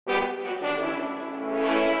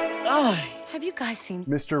Have you guys seen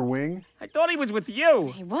Mr. Wing? I thought he was with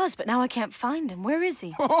you. He was, but now I can't find him. Where is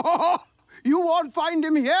he? You won't find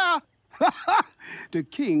him here. The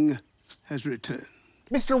king has returned.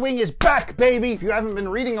 Mr. Wing is back, baby! If you haven't been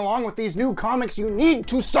reading along with these new comics, you need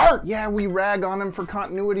to start! Yeah, we rag on him for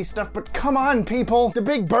continuity stuff, but come on, people! The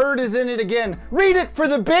big bird is in it again! Read it for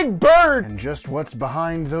the big bird! And just what's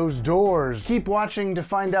behind those doors. Keep watching to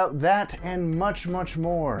find out that and much, much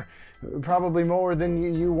more. Probably more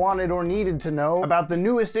than you wanted or needed to know about the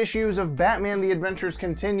newest issues of Batman The Adventures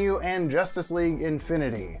Continue and Justice League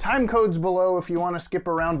Infinity. Time codes below if you want to skip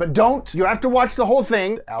around, but don't! You have to watch the whole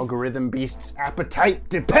thing. The algorithm beast's appetite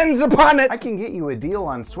depends upon it! I can get you a deal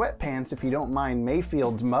on sweatpants if you don't mind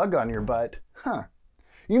Mayfield's mug on your butt. Huh.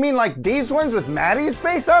 You mean like these ones with Maddie's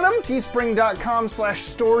face on them?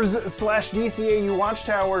 teespring.com/stores/DCAU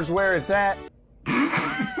Watchtowers where it's at.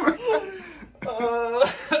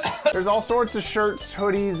 There's all sorts of shirts,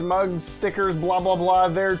 hoodies, mugs, stickers, blah, blah, blah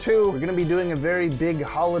there too. We're gonna be doing a very big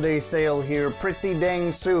holiday sale here pretty dang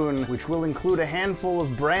soon, which will include a handful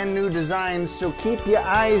of brand new designs, so keep your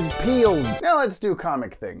eyes peeled. Now let's do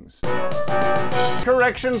comic things.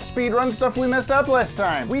 Correction, speedrun stuff we messed up last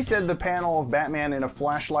time. We said the panel of Batman in a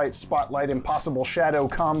flashlight, spotlight, impossible shadow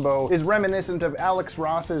combo is reminiscent of Alex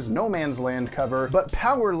Ross's No Man's Land cover, but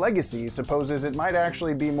Power Legacy supposes it might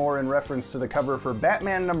actually be more in reference to the cover for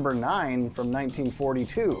Batman #9 from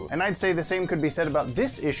 1942. And I'd say the same could be said about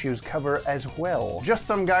this issue's cover as well. Just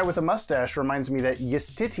some guy with a mustache reminds me that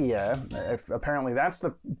Justitia, if apparently that's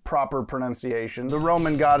the proper pronunciation, the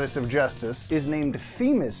Roman goddess of justice, is named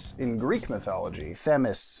Themis in Greek mythology.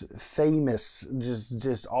 Themis,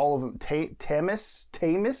 just all of them. Themis?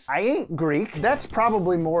 I ain't Greek. That's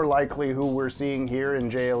probably more likely who we're seeing here in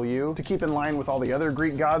JLU, to keep in line with all the other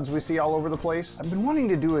Greek gods we see all over the place. I've been wanting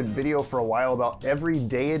to do a video for a while about every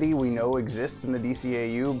deity we know exists in the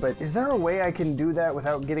DCAU, but is there a way I can do that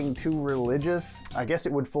without getting too religious? I guess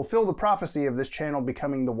it would fulfill the prophecy of this channel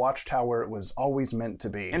becoming the Watchtower it was always meant to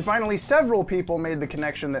be. And finally, several people made the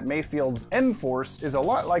connection that Mayfield's M-Force is a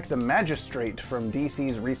lot like the Magistrate from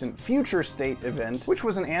DC's recent Future State event, which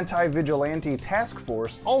was an anti-vigilante task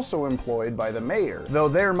force also employed by the mayor. Though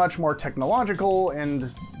they're much more technological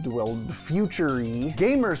and, well, future-y.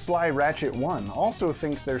 Gamer Sly Ratchet 1 also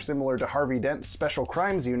thinks they're similar to Harvey Dent's Special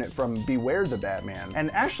Crimes Unit from Beware the Batman. And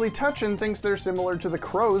Ashley Tutchin thinks they're similar to the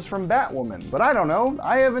Crows from Batwoman. But I don't know,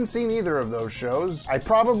 I haven't seen either of those shows. I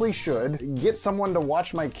probably should get someone to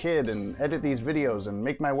watch my kid and edit these videos and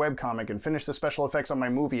make my webcomic and finish the special effects on my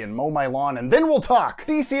movie and mow my lawn, and then we'll talk!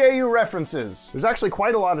 DCAU references. There's actually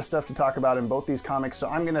quite a lot of stuff to talk about in both these comics, so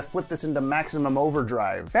I'm gonna flip this into maximum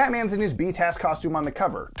overdrive. Batman's in his BTAC costume on the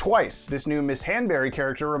cover, twice. This new Miss Hanbury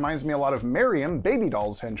character reminds me a lot of Miriam, Baby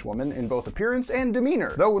Doll's henchwoman, in both appearance and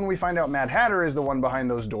demeanor. Though when we find out Mad Hatter is the one behind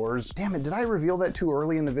those doors, damn it, did I reveal that too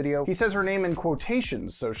early in the video? He says her name in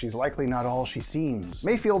quotations, so she's likely not all she seems.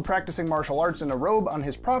 Mayfield practicing martial arts in a robe on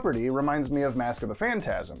his property reminds me of Mask of the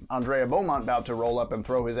Phantasm. Andrea Beaumont about to roll up and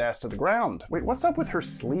throw his ass to the ground. Wait, what's up with her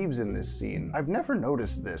sleeves in this scene? I've never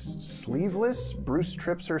noticed this. Sleeveless? Bruce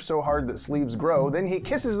trips her so hard that sleeves grow, then he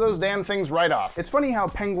kisses those damn things right off. It's funny how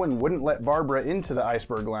Penguin wouldn't let Barbara into the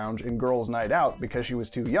Iceberg Lounge in Girls' Night Out because she was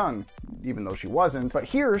too young, even though she wasn't, but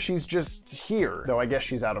here she's just here. Though I guess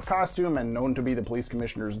she's out of costume and known to be the police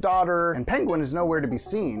commissioner's daughter, and Penguin is nowhere to be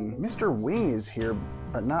seen. Mr. Wing is here,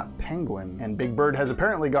 but not Penguin. And Big Bird has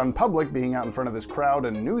apparently gone public, being out in front of this crowd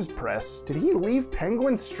and news press. Did he leave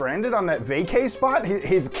Penguin stranded on that vacay spot?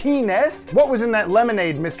 His key nest? What was in that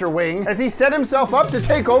lemonade, Mr. Wing? Has he set himself up to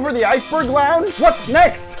take over the Iceberg Lounge? What's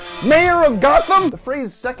next? Mayor of Gotham? The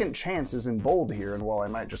phrase second chance is in bold here, and while I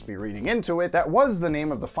might just be reading into it, that was the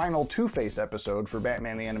name of the final Two-Face episode for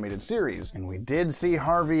Batman the Animated Series. And we did see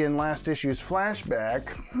Harvey in last issue's flashback.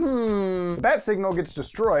 The bat signal gets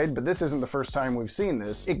destroyed, but this isn't the first time we've seen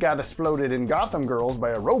this. It got exploded in Gotham Girls by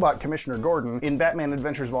a robot Commissioner Gordon, in Batman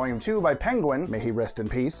Adventures Volume 2 by Penguin, may he rest in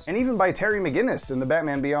peace, and even by Terry McGinnis in the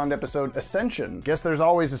Batman Beyond episode Ascension. Guess there's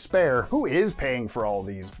always a spare. Who is paying for all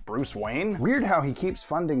these? Bruce Wayne? Weird how he keeps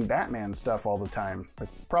funding Batman stuff all the time. But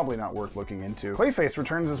probably not worth looking into. Clayface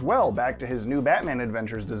returns as well, back to his new Batman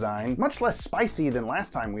Adventures design, much less spicy than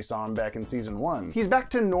last time we saw him back in Season 1. He's back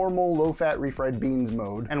to normal low-fat refried beans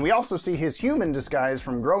mode, and we also see his human disguise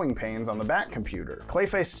from Growing Pains on the Bat computer.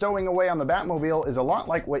 Clayface stowing away on the Batmobile is a lot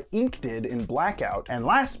like what Ink did in Blackout, and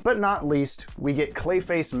last but not least, we get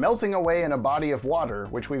Clayface melting away in a body of water,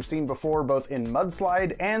 which we've seen before both in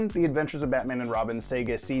Mudslide and the Adventures of Batman and Robin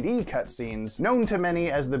Sega CD cutscenes, known to many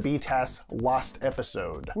as the BTAC Lost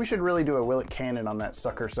episode. We should really do a Will It Canon on that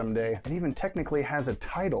sucker someday. It even technically has a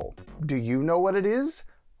title. Do you know what it is?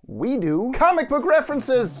 We do. Comic book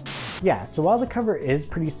references! Yeah, so while the cover is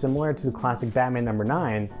pretty similar to the classic Batman number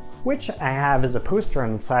 9, which I have as a poster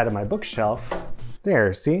on the side of my bookshelf,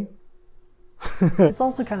 there, see? It's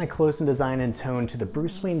also kind of close in design and tone to the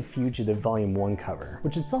Bruce Wayne Fugitive Volume 1 cover,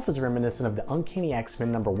 which itself is reminiscent of the Uncanny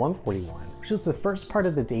X-Men number 141, which was the first part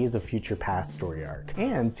of the Days of Future Past story arc,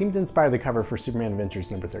 and seemed to inspire the cover for Superman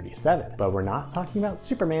Adventures number 37. But we're not talking about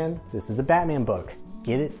Superman, this is a Batman book.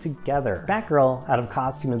 Get it together. Batgirl, out of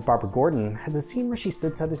costume as Barbara Gordon, has a scene where she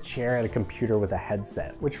sits at a chair at a computer with a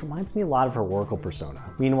headset, which reminds me a lot of her Oracle persona.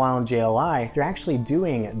 Meanwhile in JLI, they're actually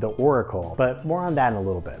doing the Oracle, but more on that in a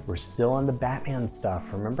little bit. We're still on the Batman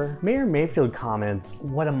stuff, remember? Mayor Mayfield comments,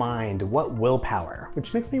 "What a mind, what willpower,"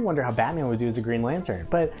 which makes me wonder how Batman would do as a Green Lantern,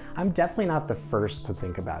 but I'm definitely not the first to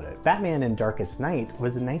think about it. Batman in Darkest Night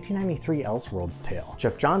was a 1993 Elseworlds tale.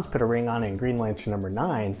 Jeff Johns put a ring on it in Green Lantern number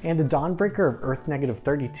 9, and the Dawnbreaker of Earth Negative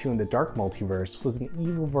 32 in the Dark Multiverse was an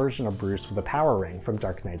evil version of Bruce with a power ring from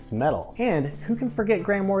Dark Knight's Metal. And who can forget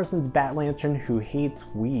Grant Morrison's Bat Lantern who hates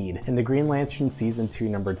weed in the Green Lantern Season 2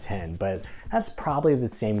 number 10, but that's probably the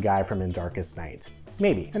same guy from In Darkest Night.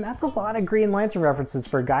 Maybe. And that's a lot of Green Lantern references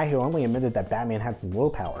for a guy who only admitted that Batman had some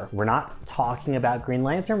willpower. We're not talking about Green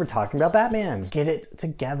Lantern, we're talking about Batman. Get it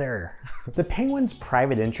together. The Penguin's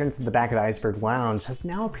private entrance at the back of the Iceberg Lounge has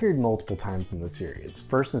now appeared multiple times in the series.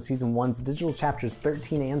 First in Season 1's digital chapters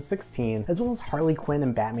 13 and 16, as well as Harley Quinn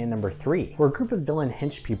and Batman number 3, where a group of villain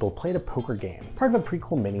hench people played a poker game, part of a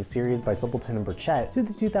prequel miniseries by Doubleton and Burchett to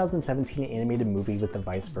the 2017 animated movie with the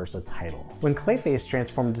vice versa title. When Clayface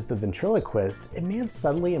transformed into the ventriloquist, it may have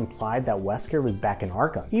subtly implied that Wesker was back in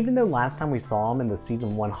Arkham, even though last time we saw him in the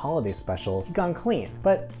Season 1 holiday special, he'd gone clean.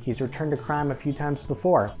 But he's returned to crime a few times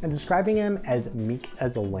before, and describing him as meek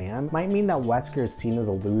as a lamb might mean that Wesker is seen as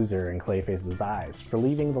a loser in Clayface's eyes for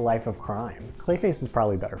leaving the life of crime. Clayface is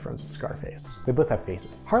probably better friends with Scarface. They both have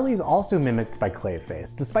faces. Harley is also mimicked by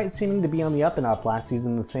Clayface, despite seeming to be on the up and up last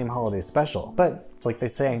season in the same holiday special. But it's like they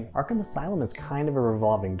say, Arkham Asylum is kind of a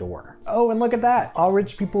revolving door. Oh, and look at that! All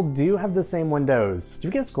rich people do have the same windows. Did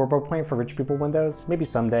you get a Scoreboard plan for rich people windows? Maybe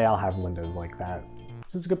someday I'll have windows like that.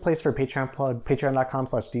 Is this a good place for a Patreon plug?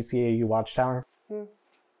 Patreon.com/DCAU Watchtower?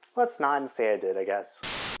 Let's nod and say I did, I guess.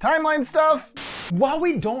 Timeline stuff! While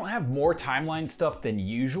we don't have more timeline stuff than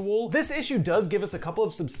usual, this issue does give us a couple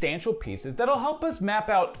of substantial pieces that'll help us map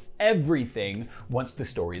out everything once the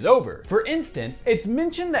story's over. For instance, it's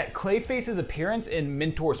mentioned that Clayface's appearance in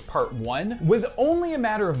Mentors Part 1 was only a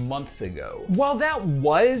matter of months ago. While that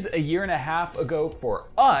was a year and a half ago for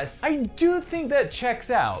us, I do think that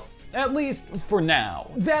checks out. At least for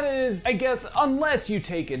now. That is, I guess, unless you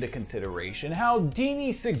take into consideration how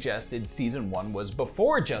Dini suggested Season 1 was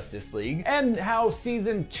before Justice League, and how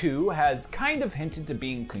Season 2 has kind of hinted to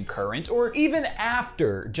being concurrent or even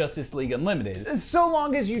after Justice League Unlimited, so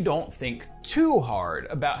long as you don't think too hard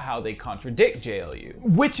about how they contradict JLU,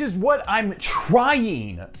 which is what I'm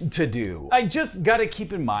trying to do. I just gotta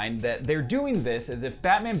keep in mind that they're doing this as if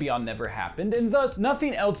Batman Beyond never happened, and thus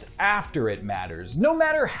nothing else after it matters, no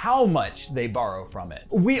matter how much they borrow from it.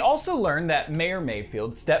 We also learned that Mayor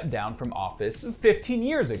Mayfield stepped down from office 15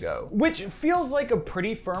 years ago, which feels like a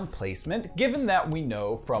pretty firm placement given that we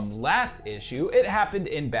know from last issue it happened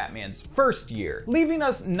in Batman's first year, leaving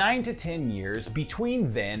us 9 to 10 years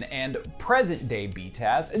between then and present day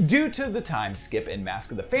BTAC due to the time skip in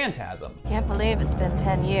Mask of the Phantasm. Can't believe it's been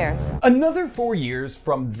 10 years. Another 4 years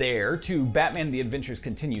from there to Batman The Adventures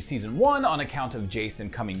Continue Season 1 on account of Jason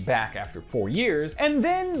coming back after 4 years, and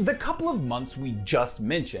then the couple of months we just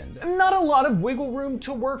mentioned. Not a lot of wiggle room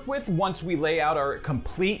to work with once we lay out our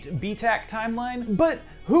complete BTAC timeline, but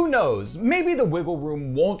who knows, maybe the wiggle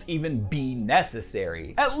room won't even be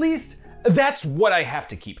necessary. At least, that's what I have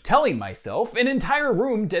to keep telling myself. An entire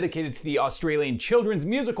room dedicated to the Australian children's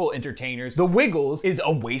musical entertainers, The Wiggles, is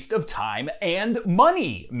a waste of time and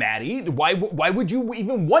money, Maddie. Why would you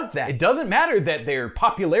even want that? It doesn't matter that their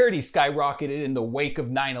popularity skyrocketed in the wake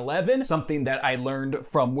of 9/11, something that I learned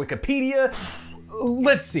from Wikipedia.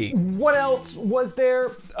 Let's see, what else was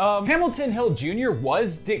there? Hamilton Hill Jr.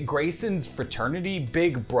 was Dick Grayson's fraternity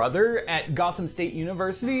big brother at Gotham State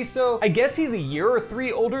University, so I guess he's a year or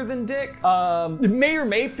 3 older than Dick. Mayor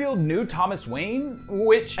Mayfield knew Thomas Wayne,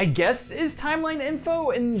 which I guess is timeline info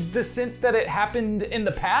in the sense that it happened in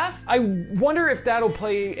the past. I wonder if that'll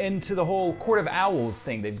play into the whole Court of Owls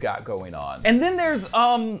thing they've got going on. And then there's,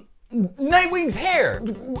 Nightwing's hair!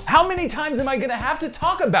 How many times am I gonna have to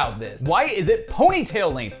talk about this? Why is it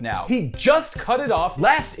ponytail length now? He just cut it off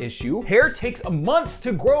last issue. Hair takes a month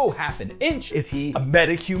to grow half an inch. Is he a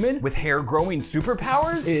metahuman with hair growing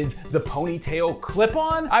superpowers? Is the ponytail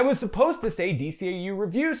clip-on? I was supposed to say DCAU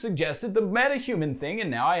review suggested the metahuman thing, and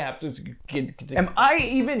now I have to get. Am I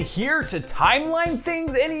even here to timeline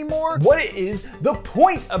things anymore? What is the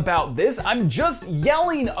point about this? I'm just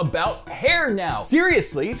yelling about hair now.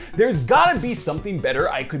 Seriously, there's gotta be something better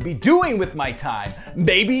I could be doing with my time.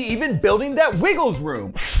 Maybe even building that Wiggles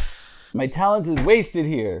room. My talent is wasted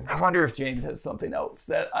here. I wonder if James has something else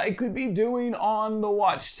that I could be doing on the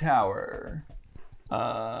Watchtower.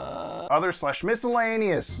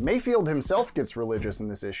 Other/miscellaneous. Mayfield himself gets religious in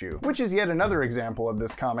this issue, which is yet another example of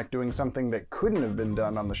this comic doing something that couldn't have been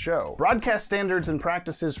done on the show. Broadcast standards and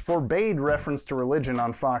practices forbade reference to religion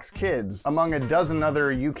on Fox Kids, among a dozen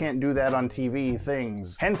other you can't do that on TV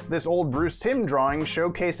things. Hence this old Bruce Timm drawing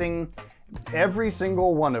showcasing every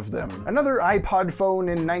single one of them. Another iPod phone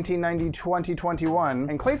in 1990-2021,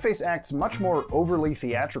 and Clayface acts much more overly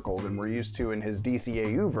theatrical than we're used to in his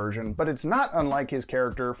DCAU version, but it's not unlike his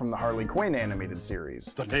character from the Harley Quinn animated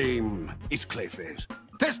series. The name is Clayface,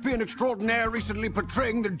 thespian extraordinaire recently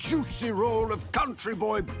portraying the juicy role of country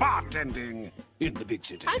boy bartending in the big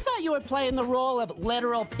city. I thought you were playing the role of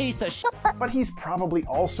literal piece of shit. But he's probably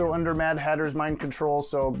also under Mad Hatter's mind control,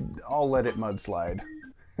 so I'll let it mudslide.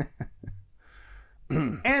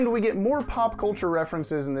 And we get more pop culture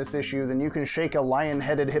references in this issue than you can shake a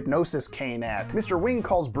lion-headed hypnosis cane at. Mr. Wing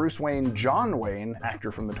calls Bruce Wayne John Wayne, actor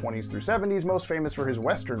from the 20s through 70s, most famous for his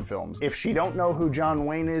Western films. If she don't know who John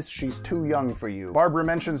Wayne is, she's too young for you. Barbara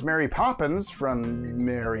mentions Mary Poppins from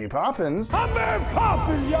Mary Poppins. I'm Mary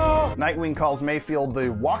Poppins, y'all! Nightwing calls Mayfield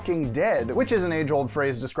the Walking Dead, which is an age-old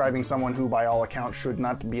phrase describing someone who by all accounts should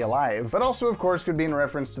not be alive, but also of course could be in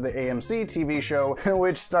reference to the AMC TV show,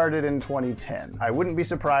 which started in 2010. I wouldn't be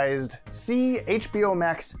surprised. See HBO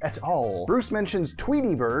Max et al. Bruce mentions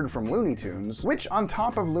Tweety Bird from Looney Tunes, which on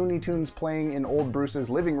top of Looney Tunes playing in old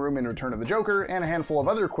Bruce's living room in Return of the Joker and a handful of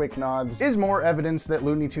other quick nods, is more evidence that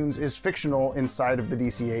Looney Tunes is fictional inside of the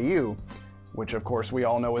DCAU. Which of course we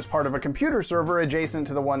all know is part of a computer server adjacent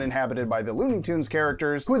to the one inhabited by the Looney Tunes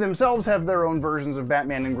characters, who themselves have their own versions of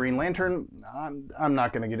Batman and Green Lantern. I'm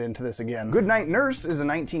not gonna get into this again. Goodnight Nurse is a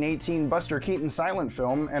 1918 Buster Keaton silent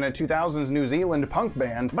film and a 2000s New Zealand punk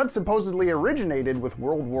band, but supposedly originated with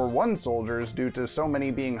World War I soldiers due to so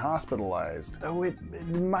many being hospitalized. Though it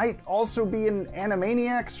might also be an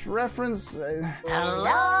Animaniacs reference.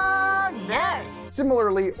 Hello, nurse!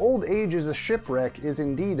 Similarly, old age is a shipwreck is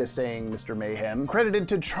indeed a saying, Mr. Mayhem, credited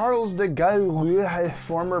to Charles de Gaulle,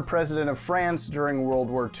 former president of France during World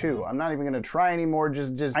War II. I'm not even gonna try anymore,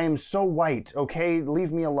 just I am so white, okay?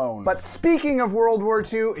 Leave me alone. But speaking of World War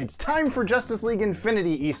II, it's time for Justice League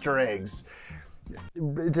Infinity Easter eggs.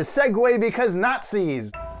 It's a segue because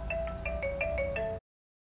Nazis.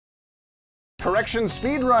 Correction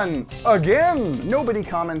Speedrun, again! Nobody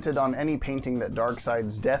commented on any painting that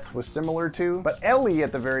Darkseid's death was similar to, but Ellie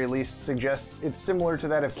at the very least suggests it's similar to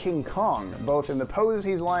that of King Kong, both in the pose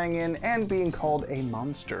he's lying in and being called a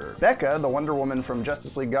monster. Becca, the Wonder Woman from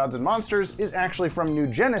Justice League Gods and Monsters, is actually from New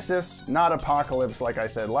Genesis, not Apocalypse like I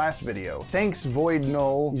said last video. Thanks, Void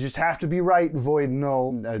Null. You just have to be right, Void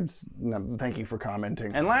Null. No, thank you for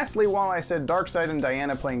commenting. And lastly, while I said Darkseid and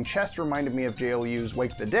Diana playing chess reminded me of JLU's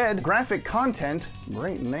Wake the Dead, graphic content,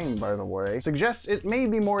 great name by the way, suggests it may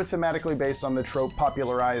be more thematically based on the trope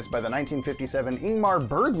popularized by the 1957 Ingmar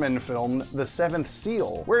Bergman film The Seventh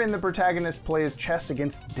Seal, wherein the protagonist plays chess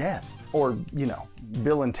against death. Or, you know,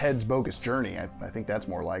 Bill and Ted's Bogus Journey. I think that's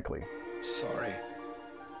more likely. Sorry.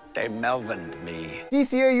 They Melvined me.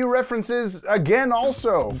 DCAU references again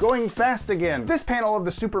also. Going fast again. This panel of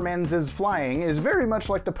the Superman's is flying is very much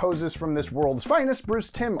like the poses from this world's finest Bruce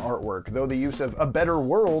Timm artwork, though the use of a better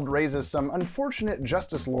world raises some unfortunate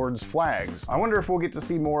Justice Lord's flags. I wonder if we'll get to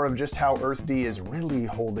see more of just how Earth D is really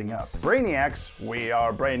holding up. Brainiac's "We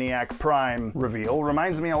are Brainiac Prime" reveal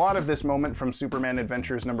reminds me a lot of this moment from Superman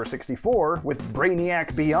Adventures number 64 with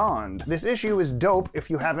Brainiac Beyond. This issue is dope. If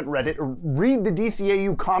you haven't read it, read the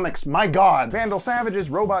DCAU comics, my god! Vandal Savage's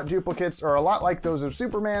robot duplicates are a lot like those of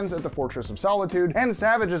Superman's at the Fortress of Solitude, and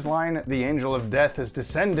Savage's line, "The Angel of Death is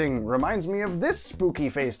descending," reminds me of this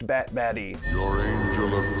spooky-faced bat baddie. Your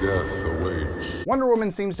angel of death awaits. Wonder Woman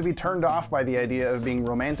seems to be turned off by the idea of being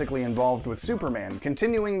romantically involved with Superman,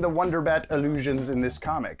 continuing the Wonder Bat illusions in this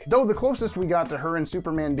comic. Though the closest we got to her and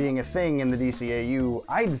Superman being a thing in the DCAU,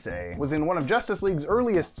 I'd say, was in one of Justice League's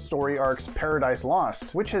earliest story arcs, Paradise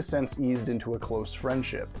Lost, which has since eased into a close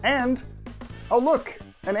friendship. And, oh look,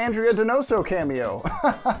 An Andrea Donoso cameo.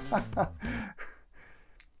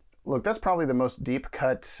 Look, that's probably the most deep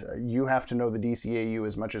cut, you have to know the DCAU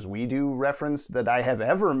as much as we do reference that I have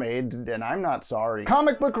ever made, and I'm not sorry.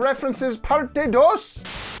 Comic book references parte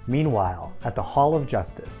dos! Meanwhile, at the Hall of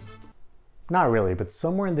Justice. Not really, but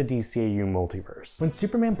somewhere in the DCAU multiverse. When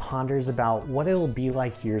Superman ponders about what it'll be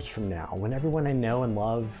like years from now, when everyone I know and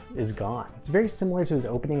love is gone. It's very similar to his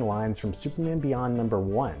opening lines from Superman Beyond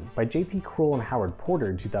 #1 by J.T. Krull and Howard Porter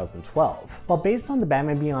in 2012. While based on the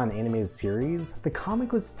Batman Beyond animated series, the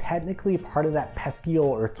comic was technically part of that pesky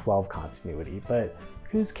old Earth 12 continuity, but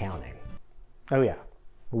who's counting? Oh yeah.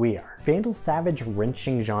 We are. Vandal Savage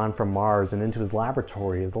wrenching Jean from Mars and into his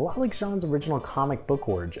laboratory is a lot like Jean's original comic book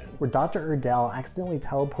origin, where Dr. Erdell accidentally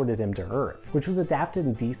teleported him to Earth, which was adapted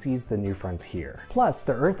in DC's The New Frontier. Plus,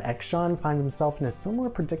 the Earth X Jean finds himself in a similar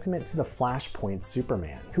predicament to the Flashpoint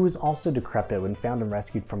Superman, who was also decrepit when found and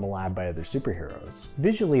rescued from a lab by other superheroes.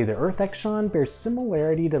 Visually, the Earth X Jean bears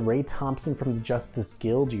similarity to Ray Thompson from the Justice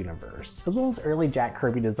Guild universe, as well as early Jack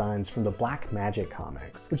Kirby designs from the Black Magic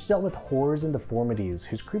comics, which dealt with horrors and deformities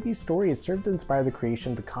whose creepy stories served to inspire the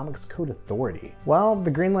creation of the Comics Code Authority. Well,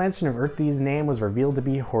 the Green Lantern of Earth D's name was revealed to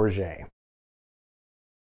be Jorge.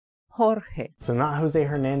 So not Jose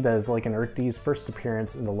Hernandez like in Earth D's first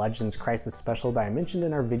appearance in the Legends Crisis special that I mentioned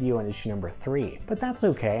in our video on issue #3. But that's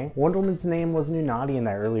okay. Wonder Woman's name wasn't Unati in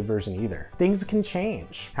that early version either. Things can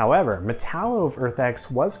change. However, Metallo of Earth X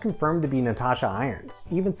was confirmed to be Natasha Irons,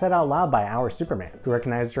 even said out loud by Our Superman, who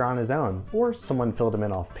recognized her on his own, or someone filled him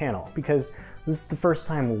in off panel, because this is the first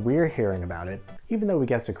time we're hearing about it, even though we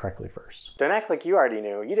guessed it correctly first. Don't act like you already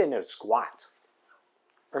knew. You didn't know squat.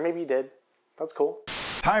 Or maybe you did. That's cool.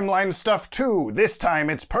 Timeline stuff too. This time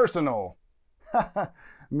it's personal.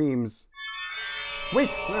 Memes.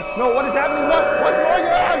 Wait, no, what is happening? What's going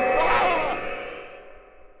on? Ah!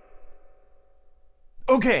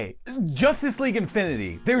 Okay, Justice League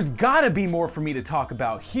Infinity. There's gotta be more for me to talk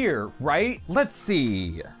about here, right? Let's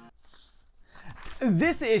see.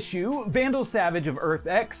 This issue, Vandal Savage of Earth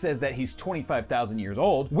X says that he's 25,000 years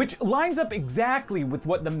old, which lines up exactly with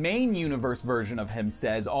what the main universe version of him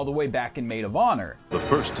says all the way back in Maid of Honor. The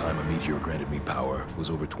first time a meteor granted me power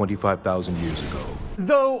was over 25,000 years ago.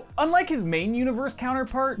 Though, unlike his main universe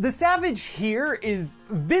counterpart, the Savage here is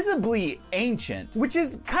visibly ancient, which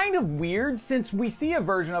is kind of weird since we see a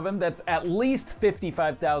version of him that's at least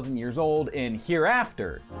 55,000 years old in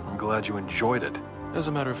Hereafter. I'm glad you enjoyed it. As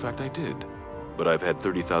a matter of fact, I did. But I've had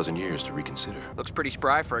 30,000 years to reconsider. Looks pretty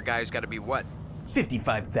spry for a guy who's got to be what?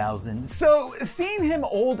 55,000. So seeing him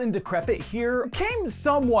old and decrepit here came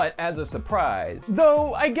somewhat as a surprise.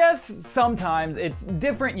 Though I guess sometimes it's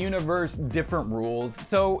different universe, different rules,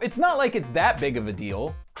 so it's not like it's that big of a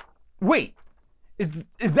deal. Wait, is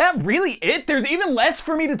that really it? There's even less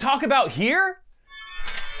for me to talk about here?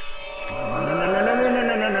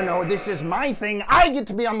 No, this is my thing. I get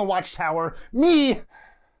to be on the Watchtower. Me.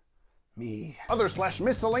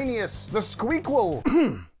 Other/miscellaneous, the Squeakquel.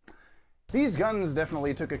 These guns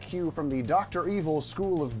definitely took a cue from the Dr. Evil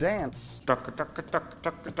School of Dance. Earth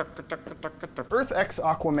X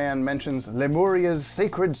Aquaman mentions Lemuria's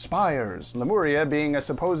sacred spires, Lemuria being a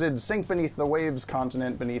supposed sink beneath the waves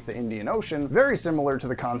continent beneath the Indian Ocean, very similar to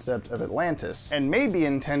the concept of Atlantis, and may be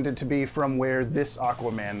intended to be from where this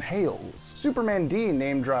Aquaman hails. Superman D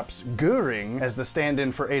name drops Göring as the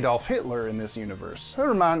stand-in for Adolf Hitler in this universe.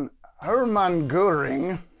 Hermann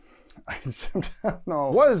Göring, I don't know,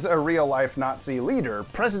 was a real-life Nazi leader,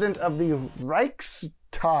 president of the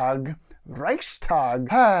Reichstag,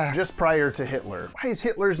 just prior to Hitler. Why is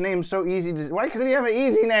Hitler's name so easy to... Why couldn't he have an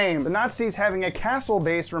easy name? The Nazis having a castle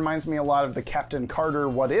base reminds me a lot of the Captain Carter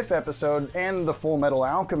What If episode and the Full Metal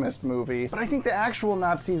Alchemist movie, but I think the actual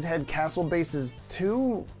Nazis had castle bases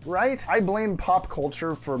too, right? I blame pop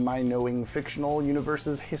culture for my knowing fictional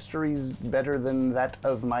universes' histories better than that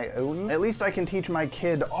of my own. At least I can teach my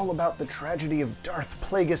kid all about the tragedy of Darth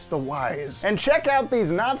Plagueis the Wise. And check out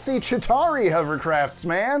these Nazi Chitauri hovercrafts,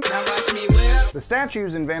 man! The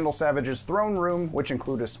statues in Vandal Savage's throne room, which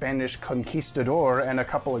include a Spanish conquistador and a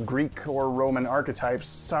couple of Greek or Roman archetypes,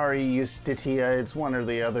 sorry Justitia, it's one or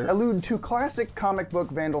the other, allude to classic comic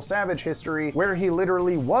book Vandal Savage history, where he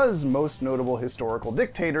literally was most notable historical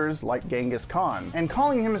dictators like Genghis Khan. And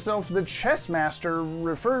calling himself the chess master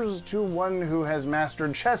refers to one who has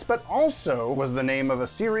mastered chess, but also was the name of a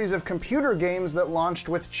series of computer games that launched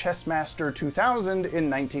with Chessmaster 2000 in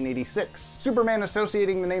 1986. Superman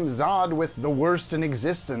associating the name Zod with the worst in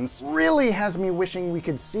existence really has me wishing we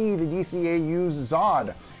could see the DCAU's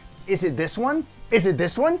Zod. Is it this one? Is it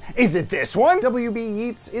this one? Is it this one? W.B.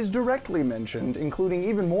 Yeats is directly mentioned, including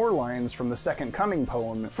even more lines from the Second Coming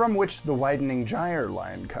poem, from which the widening gyre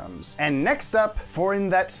line comes. And next up, for in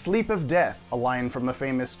that sleep of death, a line from the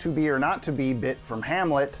famous To Be or Not to Be bit from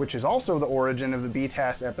Hamlet, which is also the origin of the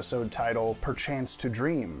BTAC episode title, Perchance to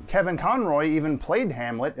Dream. Kevin Conroy even played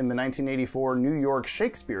Hamlet in the 1984 New York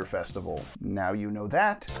Shakespeare Festival. Now you know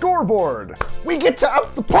that. Scoreboard! We get to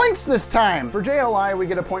up the points this time! For JLI, we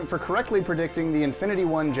get a point for correctly predicting the Infinity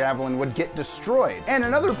One javelin would get destroyed, and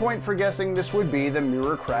another point for guessing this would be the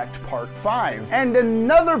Mirror Cracked Part 5, and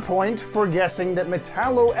another point for guessing that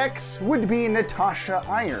Metallo X would be Natasha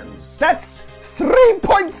Irons. That's 3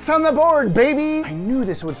 points on the board, baby! I knew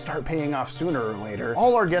this would start paying off sooner or later.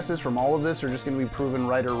 All our guesses from all of this are just going to be proven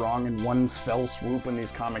right or wrong in one fell swoop when these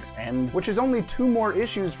comics end, which is only 2 more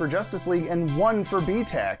issues for Justice League and 1 for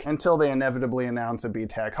BTAC, until they inevitably announce a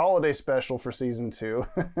BTAC holiday special for season 2.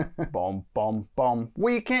 Boom, boom, boom.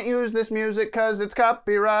 We can't use this music cause it's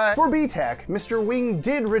copyright. For BTAC, Mr. Wing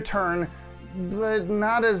did return, but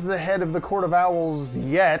not as the head of the Court of Owls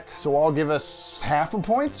yet, so I'll give us half a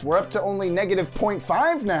point. We're up to only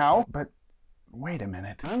 -0.5 now, but wait a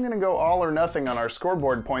minute. I'm gonna go all or nothing on our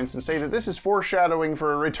scoreboard points and say that this is foreshadowing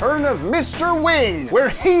for a return of Mr. Wing, where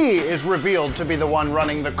he is revealed to be the one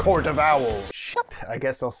running the Court of Owls. Shit, I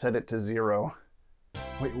guess I'll set it to 0.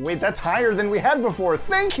 Wait, that's higher than we had before.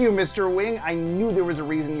 Thank you, Mr. Wing. I knew there was a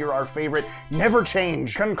reason you're our favorite. Never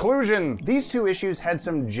change. Conclusion. These 2 issues had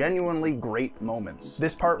some genuinely great moments.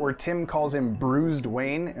 This part where Tim calls him Bruised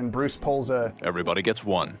Wayne and Bruce pulls a everybody gets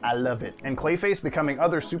one. I love it. And Clayface becoming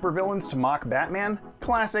other supervillains to mock Batman.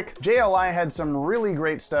 Classic. JLI had some really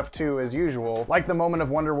great stuff too, as usual, like the moment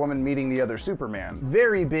of Wonder Woman meeting the other Superman.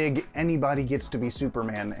 Very big anybody gets to be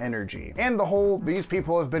Superman energy. And the whole these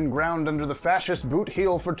people have been ground under the fascist boot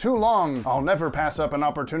heel for too long. I'll never pass up an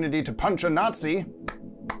opportunity to punch a Nazi.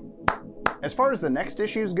 As far as the next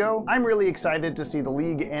issues go, I'm really excited to see the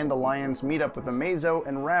League and Alliance meet up with Amazo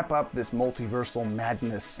and wrap up this multiversal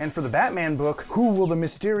madness. And for the Batman book, who will the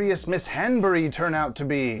mysterious Miss Hanbury turn out to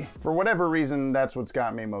be? For whatever reason, that's what's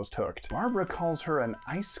got me most hooked. Barbara calls her an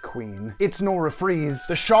ice queen. It's Nora Freeze.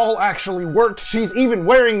 The shawl actually worked. She's even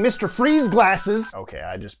wearing Mr. Freeze glasses. Okay,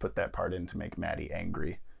 I just put that part in to make Maddie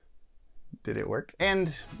angry. Did it work?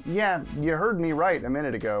 And yeah, you heard me right a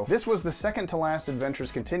minute ago. This was the second to last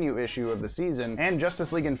Adventures Continue issue of the season, and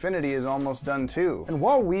Justice League Infinity is almost done too. And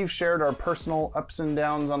while we've shared our personal ups and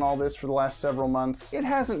downs on all this for the last several months, it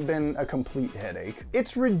hasn't been a complete headache.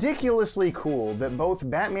 It's ridiculously cool that both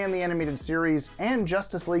Batman the Animated Series and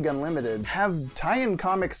Justice League Unlimited have tie-in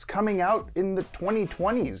comics coming out in the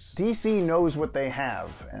 2020s. DC knows what they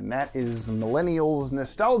have, and that is millennials'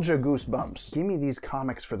 nostalgia goosebumps. Give me these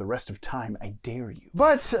comics for the rest of time. I dare you.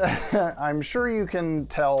 But I'm sure you can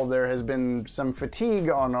tell there has been some fatigue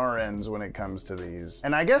on our ends when it comes to these.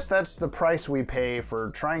 And I guess that's the price we pay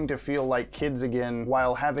for trying to feel like kids again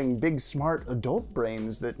while having big smart adult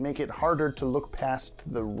brains that make it harder to look past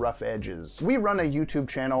the rough edges. We run a YouTube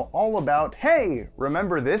channel all about, hey,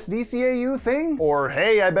 remember this DCAU thing? Or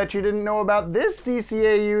hey, I bet you didn't know about this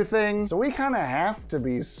DCAU thing. So we kind of have to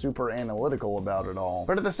be super analytical about it all.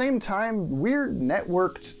 But at the same time, we're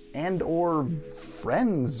networked and or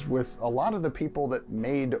friends with a lot of the people that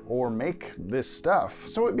made or make this stuff.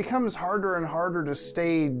 So it becomes harder and harder to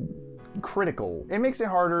stay critical. It makes it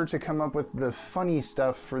harder to come up with the funny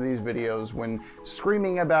stuff for these videos when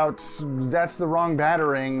screaming about that's the wrong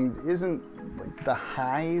battering isn't like the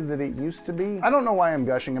high that it used to be. I don't know why I'm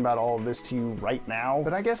gushing about all of this to you right now,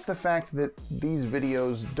 but I guess the fact that these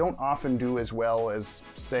videos don't often do as well as,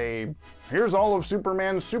 say, here's all of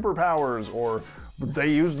Superman's superpowers, or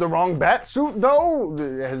they used the wrong bat suit though,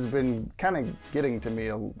 has been kind of getting to me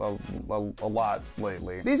a lot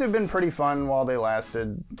lately. These have been pretty fun while they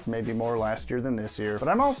lasted, maybe more last year than this year, but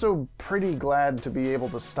I'm also pretty glad to be able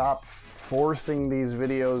to stop forcing these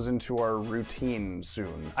videos into our routine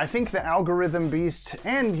soon. I think the algorithm beast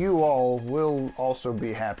and you all will also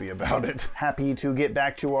be happy about it. Happy to get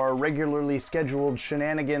back to our regularly scheduled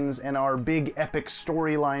shenanigans and our big epic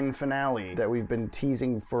storyline finale that we've been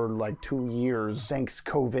teasing for like 2 years. Thanks,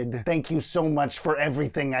 COVID. Thank you so much for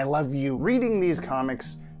everything. I love you. Reading these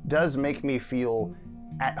comics does make me feel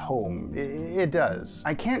at home. It does.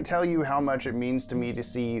 I can't tell you how much it means to me to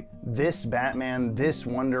see this Batman, this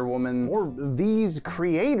Wonder Woman, or these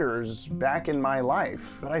creators back in my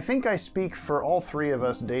life. But I think I speak for all 3 of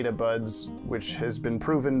us data buds, which has been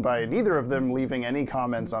proven by neither of them leaving any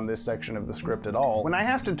comments on this section of the script at all, when I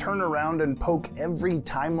have to turn around and poke every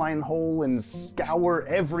timeline hole and scour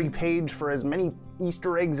every page for as many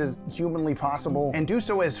Easter eggs as humanly possible, and do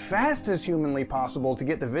so as fast as humanly possible to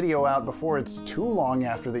get the video out before it's too long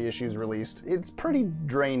after the issue's released. It's pretty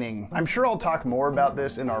draining. I'm sure I'll talk more about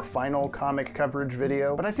this in our final comic coverage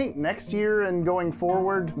video, but I think next year and going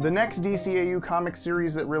forward, the next DCAU comic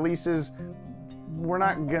series that releases, we're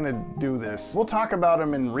not gonna do this. We'll talk about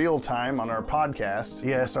them in real time on our podcast.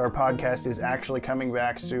 Yes, our podcast is actually coming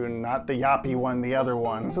back soon, not the yappy one, the other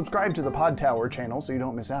one. Subscribe to the Podtower channel so you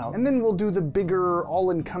don't miss out. And then we'll do the bigger,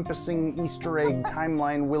 all-encompassing Easter egg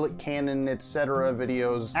timeline, will it canon, etc.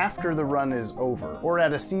 videos after the run is over. Or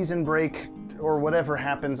at a season break, or whatever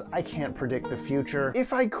happens. I can't predict the future.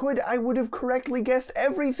 If I could, I would have correctly guessed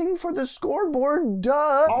everything for the scoreboard,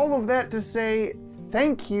 duh! All of that to say,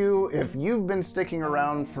 thank you if you've been sticking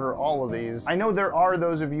around for all of these. I know there are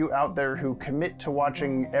those of you out there who commit to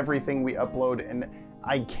watching everything we upload, and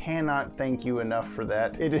I cannot thank you enough for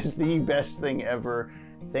that. It is the best thing ever.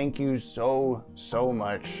 Thank you so, so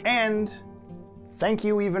much. And thank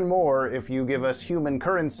you even more if you give us human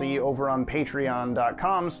currency over on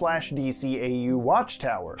patreon.com/DCAU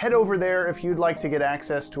Watchtower. Head over there if you'd like to get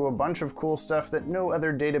access to a bunch of cool stuff that no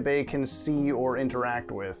other database can see or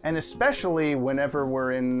interact with. And especially whenever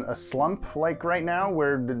we're in a slump like right now,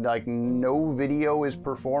 where like no video is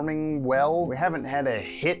performing well. We haven't had a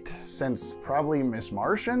hit since probably Miss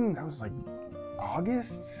Martian. That was like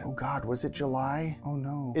August? Oh God, was it July? Oh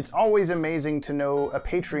no. It's always amazing to know a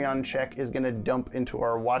Patreon check is gonna dump into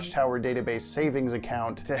our Watchtower Database savings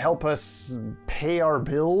account to help us pay our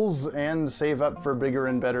bills and save up for bigger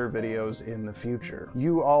and better videos in the future.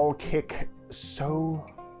 You all kick so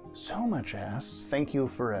much ass. Thank you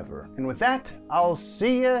forever. And with that, I'll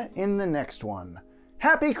see ya in the next one.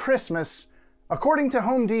 Happy Christmas! According to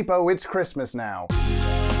Home Depot, it's Christmas now.